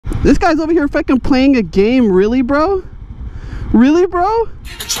This guy's over here fucking playing a game. Really, bro? Really, bro?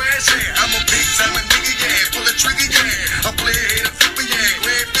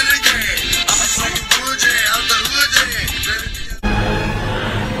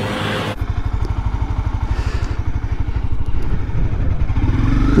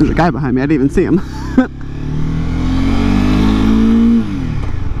 There's a guy behind me. I didn't even see him.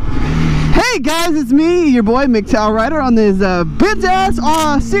 Hey guys, it's me, your boy McTowel Rider on this bitch ass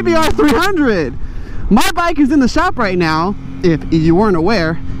CBR 300. My bike is in the shop right now, if you weren't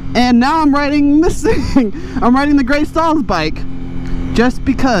aware, and now I'm riding this thing. I'm riding the Great Stalls bike, just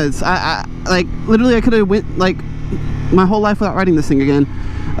because I like literally I could have went like my whole life without riding this thing again,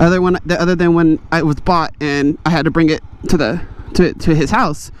 other than when it was bought and I had to bring it to his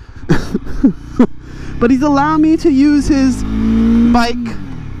house. But he's allowed me to use his bike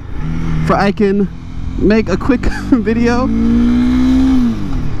for I can make a quick video,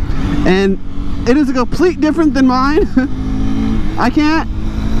 and it is a complete different than mine. I can't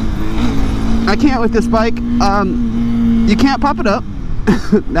with this bike. You can't pop it up.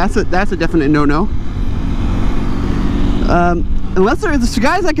 that's a definite no-no. Unless there's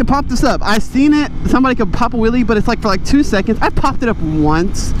guys that can pop this up. I've seen it. Somebody can pop a wheelie, but it's like for like 2 seconds. I popped it up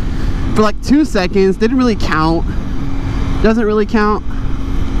once for like 2 seconds. Didn't really count. Doesn't really count.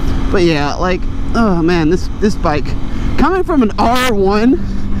 But yeah, like, oh man, this bike coming from an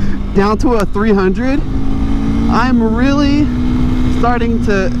R1 down to a 300. I'm really starting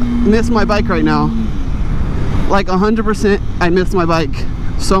to miss my bike right now. Like 100%, I miss my bike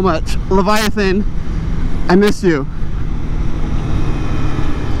so much. Leviathan, I miss you.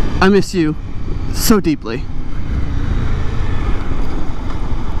 I miss you so deeply.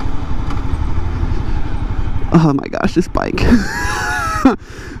 Oh my gosh, this bike.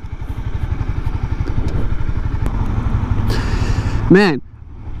 Man,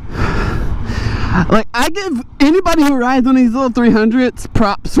 like, I give anybody who rides one of these little 300s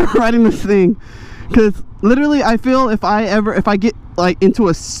props for riding this thing, because literally I feel if I get like into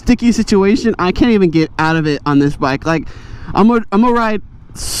a sticky situation, I can't even get out of it on this bike. Like, I'm gonna ride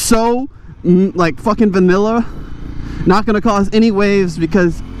so like fucking vanilla, not gonna cause any waves,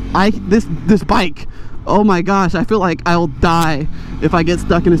 because this bike, oh my gosh, I feel like I'll die if I get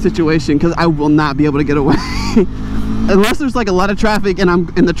stuck in a situation, because I will not be able to get away. Unless there's like a lot of traffic and I'm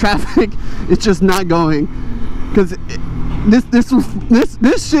in the traffic, it's just not going, because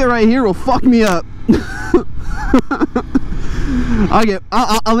this shit right here will fuck me up.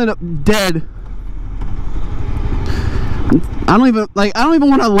 I'll end up dead. I don't even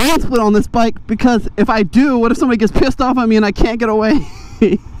want a land split on this bike, because if I do, what if somebody gets pissed off at me and I can't get away?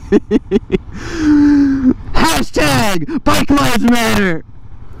 Hashtag Bike Lives Matter.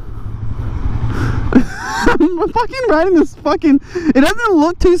 I'm fucking riding this fucking, it doesn't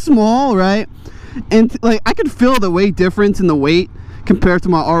look too small, right? And like, I could feel the weight difference in the weight compared to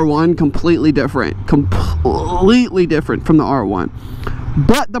my R1. Completely different from the R1.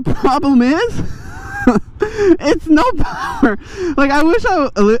 But the problem is it's no power. Like, I wish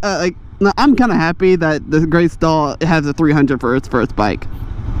I'm kind of happy that the Great Stall has a 300 for its first bike.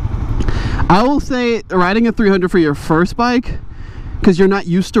 I will say, riding a 300 for your first bike, because you're not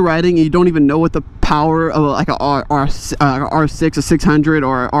used to riding and you don't even know what the power of like a R6, a 600,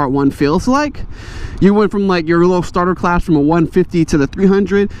 or a R1 feels like. You went from like your little starter class from a 150 to the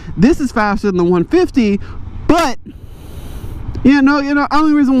 300. This is faster than the 150, but you know,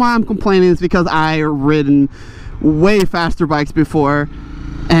 only reason why I'm complaining is because I've ridden way faster bikes before,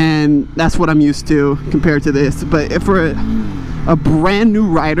 and that's what I'm used to compared to this. But if for a brand new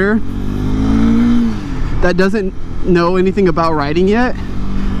rider that doesn't know anything about riding yet,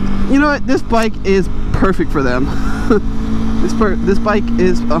 you know what, this bike is perfect for them. This bike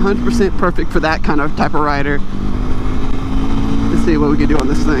is 100% perfect for that kind of type of rider. Let's see what we can do on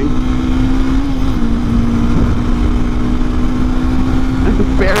this thing. I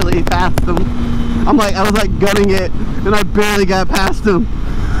can barely pass them. I was like gunning it, and I barely got past them.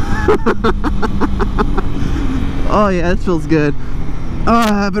 Oh yeah, this feels good. Oh, I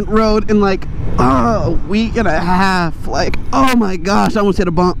haven't rode in like a week and a half. Like, oh my gosh, I almost hit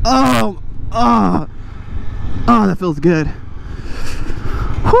a bump. Oh, that feels good.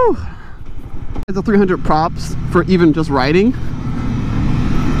 Whew. It's a 300 props for even just riding,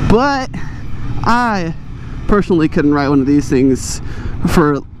 but I personally couldn't ride one of these things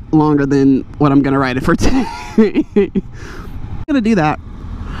for longer than what I'm gonna ride it for today. I'm gonna do that.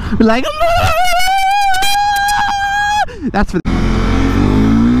 Be like, that's for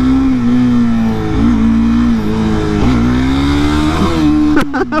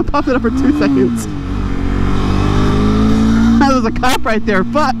I popped it up for 2 seconds. I was was a cop right there.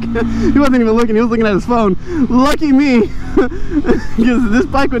 Fuck. He wasn't even looking. He was looking at his phone. Lucky me. Because this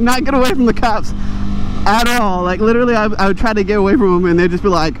bike would not get away from the cops at all. Like, literally, I would try to get away from them, and they'd just be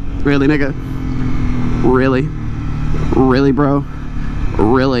like, really, nigga? Really? Really, bro?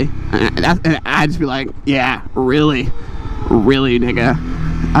 Really? And I'd just be like, yeah, really? Really, nigga?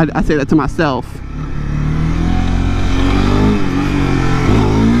 I say that to myself.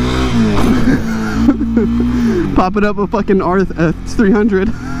 Pop it up a fucking R300.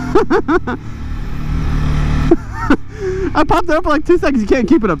 I popped it up for like 2 seconds. You can't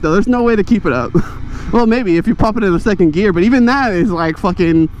keep it up though. There's no way to keep it up. Well, maybe if you pop it in the second gear, but even that is like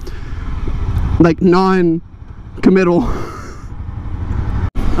fucking like non-committal.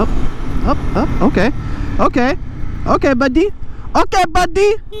 Up, okay, okay, okay, buddy, okay,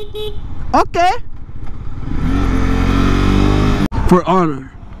 buddy, okay. For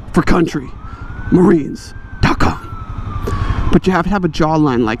honor, for country, Marines.com. But you have to have a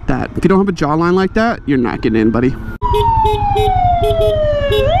jawline like that. If you don't have a jawline like that, you're not getting in, buddy.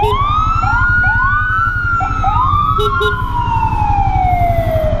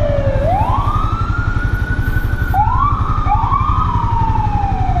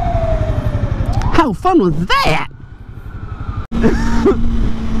 How fun was that?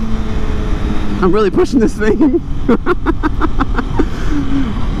 I'm really pushing this thing.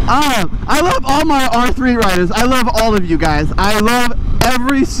 I love all my R3 riders. I love all of you guys. I love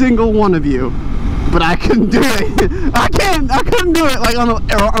every single one of you. But I couldn't do it. I couldn't do it like on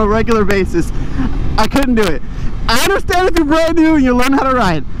a regular basis. I couldn't do it. I understand if you're brand new and you learn how to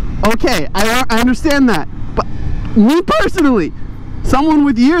ride. Okay, I understand that. But me personally, someone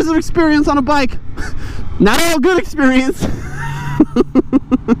with years of experience on a bike, not all good experience,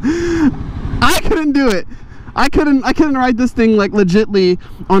 I couldn't do it. I couldn't ride this thing like legitly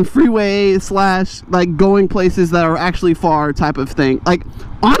on freeway / like going places that are actually far type of thing. Like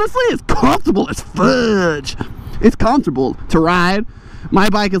honestly, it's comfortable as fudge. It's comfortable to ride. My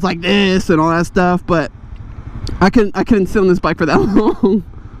bike is like this and all that stuff, but I couldn't sit on this bike for that long.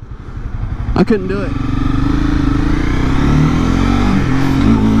 I couldn't do it.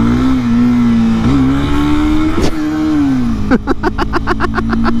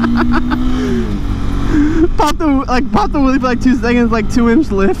 Pop the wheelie for like 2 seconds, like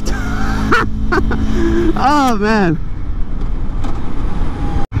 2-inch lift. Oh man.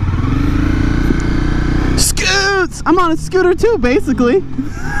 Scoots! I'm on a scooter too, basically.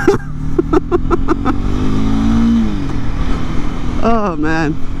 Oh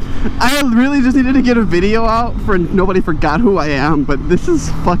man. I really just needed to get a video out for nobody forgot who I am, but this is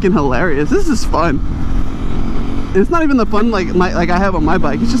fucking hilarious. This is fun. It's not even the fun like I have on my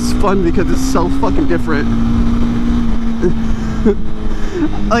bike. It's just fun because it's so fucking different.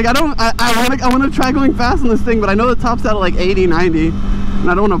 Like I want to try going fast on this thing, but I know the top's out at like 80, 90,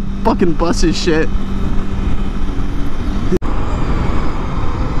 and I don't want to fucking bust his shit.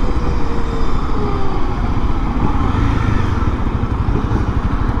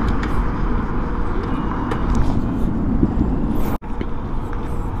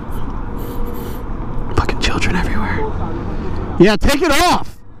 Yeah, take it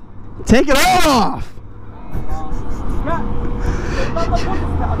off! Take it off! Can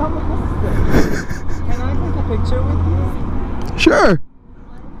I take a picture with you? Sure.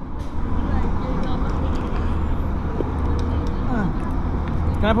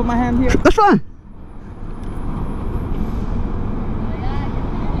 Can I put my hand here? That's fine.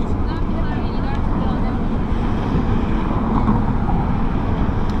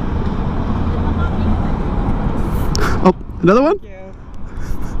 Oh, another one? Yeah.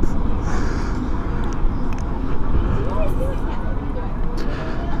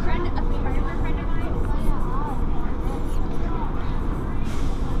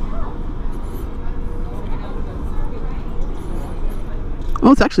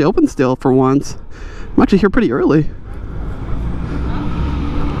 Oh, it's actually open still for once. I'm actually here pretty early.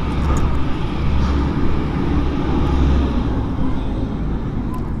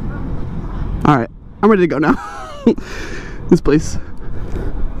 Alright, I'm ready to go now. This place.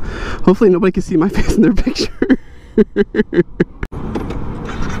 Hopefully nobody can see my face in their picture.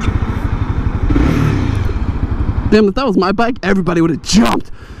 Damn, if that was my bike, everybody would have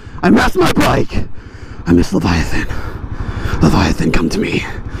jumped. I missed my bike. I miss Leviathan. Leviathan, come to me.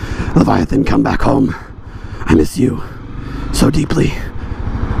 Leviathan, come back home. I miss you so deeply.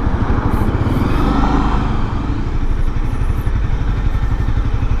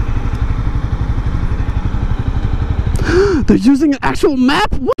 They're using an actual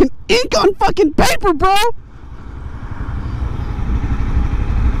map? Fucking ink on fucking paper, bro!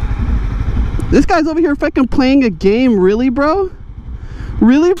 This guy's over here fucking playing a game, really, bro?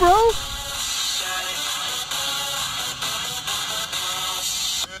 Really, bro? I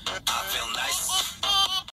feel nice.